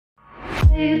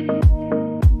In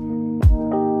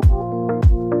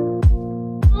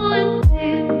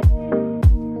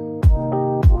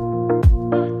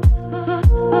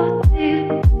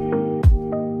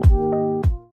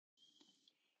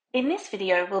this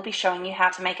video, we'll be showing you how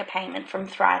to make a payment from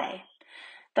Thriday.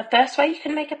 The first way you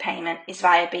can make a payment is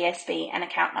via BSB and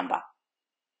account number.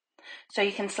 So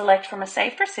you can select from a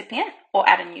saved recipient or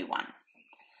add a new one.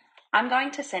 I'm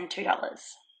going to send $2.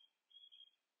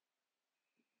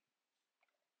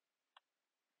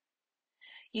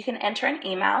 You can enter an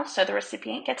email so the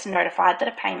recipient gets notified that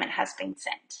a payment has been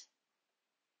sent.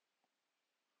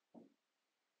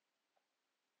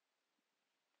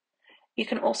 You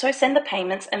can also send the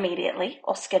payments immediately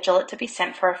or schedule it to be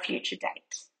sent for a future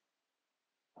date.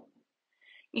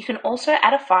 You can also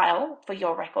add a file for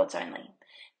your records only.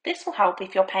 This will help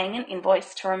if you're paying an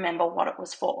invoice to remember what it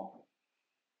was for.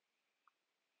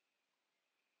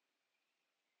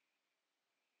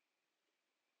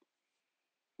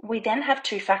 We then have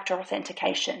two-factor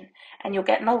authentication, and you'll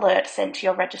get an alert sent to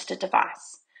your registered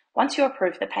device. Once you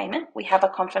approve the payment, we have a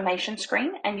confirmation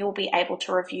screen and you'll be able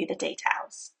to review the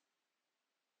details.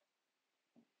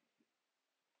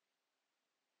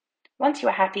 Once you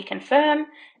are happy, confirm,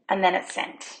 and then it's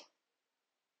sent.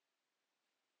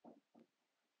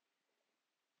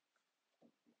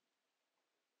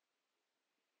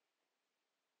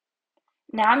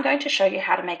 Now I'm going to show you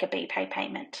how to make a BPAY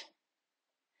payment.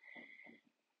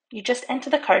 You just enter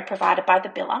the code provided by the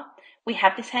biller. We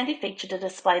have this handy feature to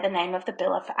display the name of the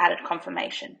biller for added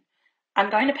confirmation. I'm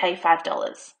going to pay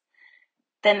 $5.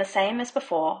 Then the same as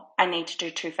before, I need to do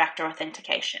two-factor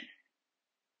authentication.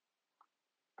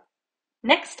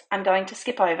 Next, I'm going to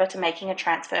skip over to making a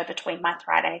transfer between my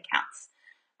Thriday accounts.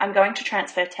 I'm going to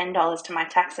transfer $10 to my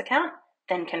tax account,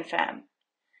 then confirm.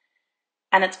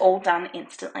 And it's all done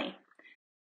instantly.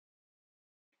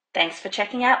 Thanks for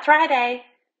checking out Thriday.